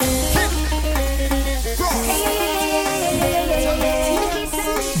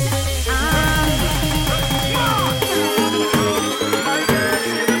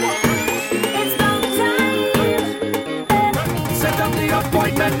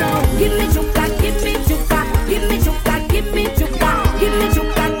now. Give me chuka, give me chuka, give me chuka, give me chuka, give me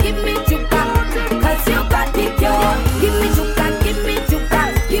chuka, give me chuka, 'cause you got the cure. Give me chuka, give me chuka,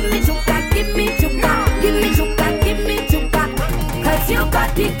 give me chuka, give me chuka, give me chuka, give me chuka, 'cause you got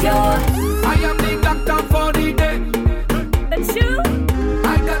the cure. I am the doctor for the day. But you,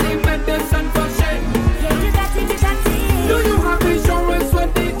 I got the medicine for shame. yeah, you got it, you got it. Do you have insurance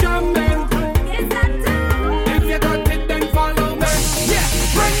with the German? Yes, I do. If you got it, then follow me. Yeah,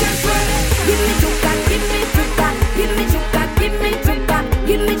 bring it back. Give me chuka, give me chuka, give me chuka, give me chuka,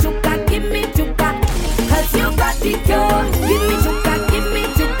 give me chuka, give me chuka, 'cause you got the cure. Give me chuka, give me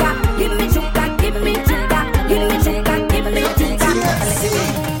chuka, give me chuka, give me chuka, give me chuka, give me chuka.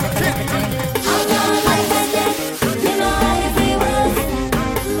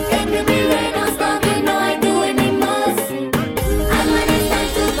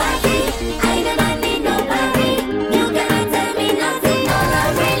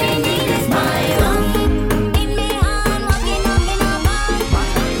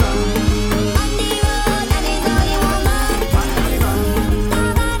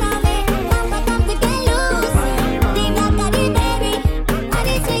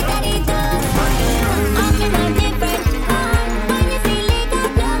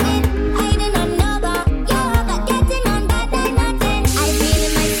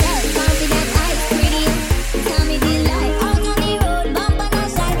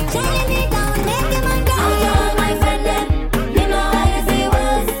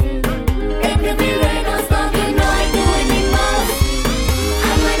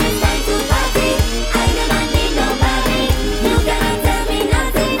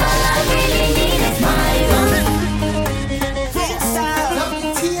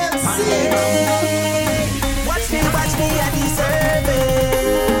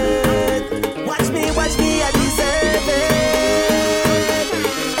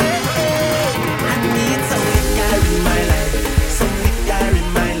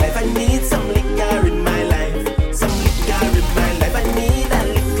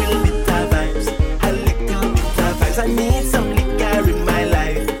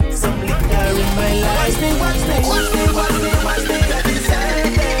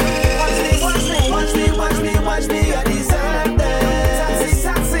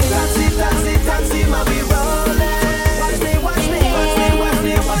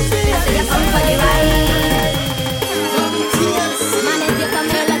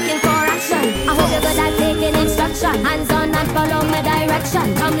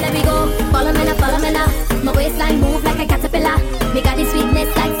 Come, let me go. Follow me now. My waistline move like a caterpillar. Me got the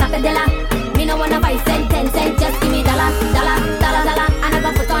sweetness like sapodilla. Me no wanna buy cent, 10 cent. Just give me dollar. And I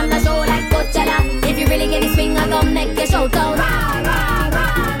gon' put on a show like Coachella. If you really get the swing, I gon' make your show down. I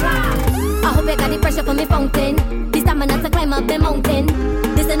hope you got the pressure for me fountain. The stamina to climb up the mountain.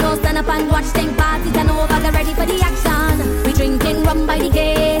 This a no stand up and watch thing party. Turn over, get ready for the action. We drinking rum by the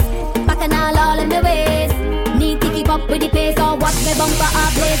case. Back and all in the waist. Need to keep up with the pace or watch me bumper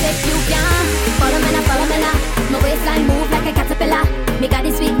up blaze if you can. Follow me now. My waistline move like a caterpillar. Me got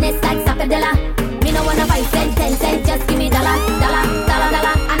the sweetness like sapodilla. Me no wanna buy cent, 10 cent. Just give me dollar.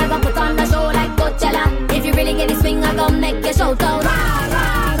 And I gon' put on a show like Coachella. If you really get the swing, I gon' make your show down.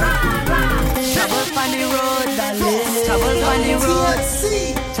 Trouble on the road, darling. Trouble on the road.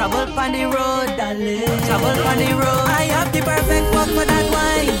 Trouble on the road, darling. Trouble on the road. I have the perfect walk for that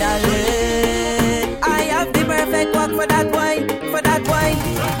wine, darling. I have the perfect walk for that wine, that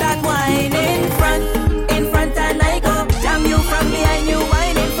wine in front and I go jam you from behind, you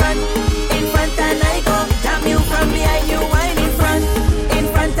wine in front and I go jam you from behind, you wine in front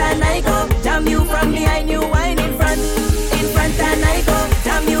and I go jam you from behind, you wine in front and I go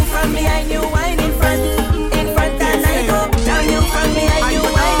jam you from behind, you wine in front and I go jam you from behind, you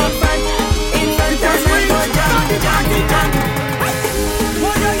wine in front and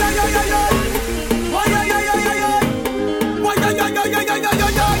I go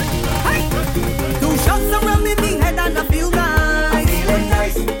jam. Two shots around in the head and I feel nice. Feeling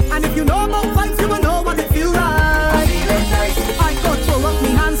nice. And if you know about vibes, you will know what it feel like. Feeling nice. I go throw up me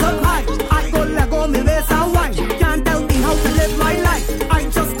hands up high. I go let go me waist and wine. Can't tell me how to live my life. I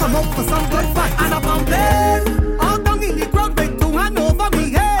just come out for some good fight. And I'm pumping all down in the crowd with two hands over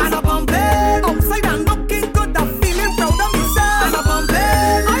me head. And I'm pumping outside and looking good. I'm feeling proud of myself. And I'm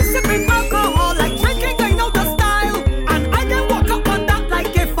pumping. I sipping alcohol like drinking, I know the style. And I can walk up on that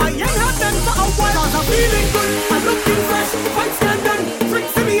like if I ain't had them for a while. Cause I'm feeling good, I'm looking fresh. Fight standing,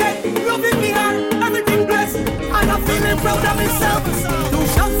 drinks in the head, loving me heart, everything blessed. And I'm feeling proud of myself. Two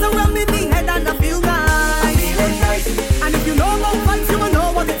shots around in the head and I feel nice. Feeling nice. And if you know about vibes, you will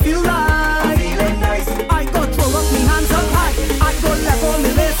know what it feel like. Feeling nice. I go throw up me hands up high. I go level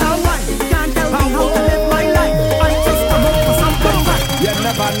me waist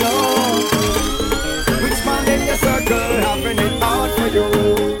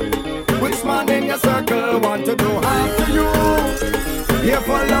to do harm to you. You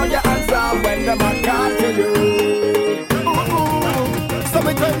follow your answer when them a call to you. So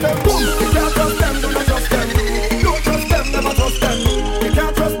me tell them, boom, you can't trust them, do not trust them. Don't trust them, never trust them. You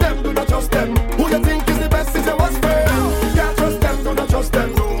can't trust them, do not trust them. Who you think is the best is your worst friend. You can't trust them, do not trust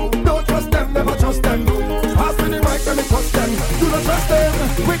them. Don't trust them, never trust them. Pass me the mic, let me trust them. Do not trust them,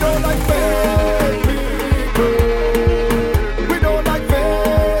 we don't like fake people. We don't like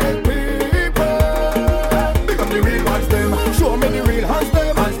fake people. Pick up the real ones, them. Show me the real hands, them.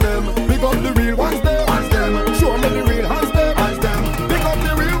 Pick up the real ones, them. Show me the real hands, them. Pick up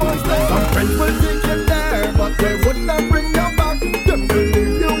the real ones, them. Some friends will take you there, but they would not bring you back. Them will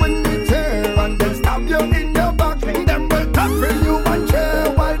leave you in the chair and then stab you in your back. Them will tackle you and chair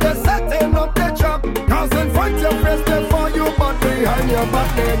while they're setting up their trap. Cause in front your face they for you, but behind your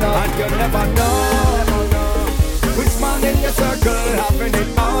back they not. And you never know which man in your circle having it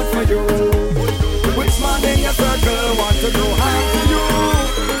hard for you. Which man in your circle want to do harm to you.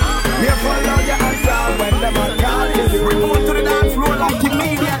 You follow your answer when them a call you. Report to the dance floor like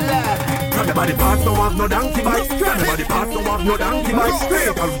immediately. Grab the body parts, don't have no donkey bites. Grab the body parts, don't have no donkey bites.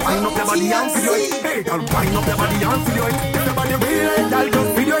 Hey, girl, wind up the body and video it. Hey, girl, wind up the body and video it. If the body real, I'll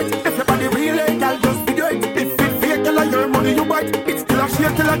just video it. If the body real, I'll just video it. If it fake, till I your money you bite. It's still a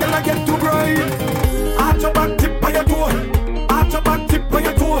shake till I get too bright. Arch your back, tip by your toe. Arch your back, tip by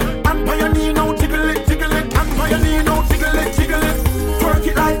your toe. And by your knee now, jiggle it. And by your knee now, jiggle it. Twerk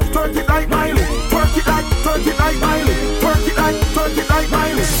it like Miley. Twerk it like Miley. Twerk it like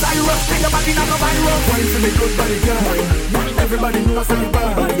Miley. Cyrus, take your body now, viral. Wine for me good body, girl. Everybody knows how you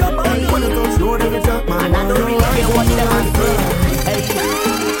burn. When you touch road, every time, man. And I don't really care what them have to. Hey.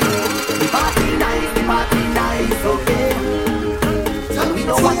 The party nice, okay. So we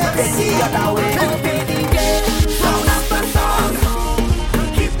know what to take the other way. Okay, DJ, sound up the song.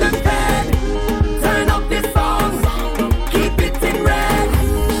 Keep them fed. Turn up this song. Keep it in red.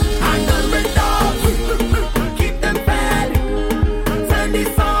 Handle with dogs. Keep them fed. Turn this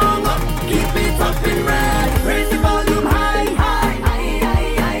song up. Keep it up in red. Raise the volume high.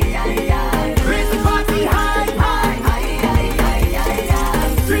 Raise the party high.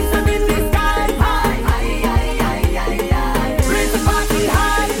 Drinks them in the sky. Raise the party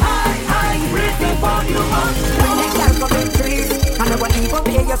high. Raise the volume up. When they start from the trees, I know what people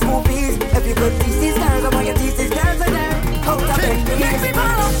pay your school fees. If you could teach these girls, I want you to teach these girls are there. Out of the Make me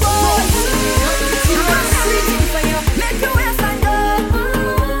ball up, boy. You got everything for you. Make your waistline go.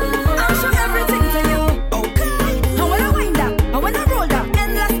 I'll show everything to you. Okay. And when I wind up, and when I roll down,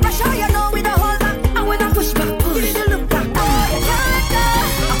 endless pressure, you know we don't hold back. And when I push back, push you look back. Oh, you can't go.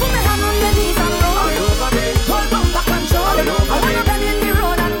 I put my hand on your knees and roll. Hold on back and control. I wanna bend in the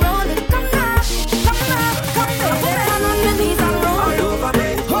road and roll it. Come now. I put my hand on your knees and roll.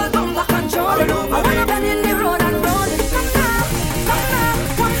 Hold on back and control. I wanna bend in the road and roll it. Come now. I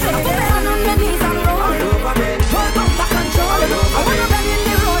put my hand on your knees and roll. Hold on back and control. I wanna bend in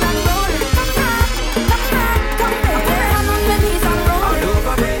the road and roll it. Come now. I put my hand on your knees and roll.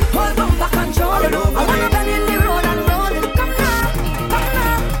 Hold on back and control. I wanna bend in the road and roll it. Come now,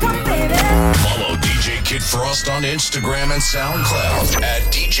 baby. Follow DJ Kid Frost on Instagram and SoundCloud at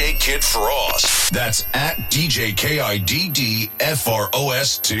DJ Kid Frost. That's at DJ KIDD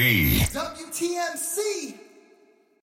FROST. WTMC.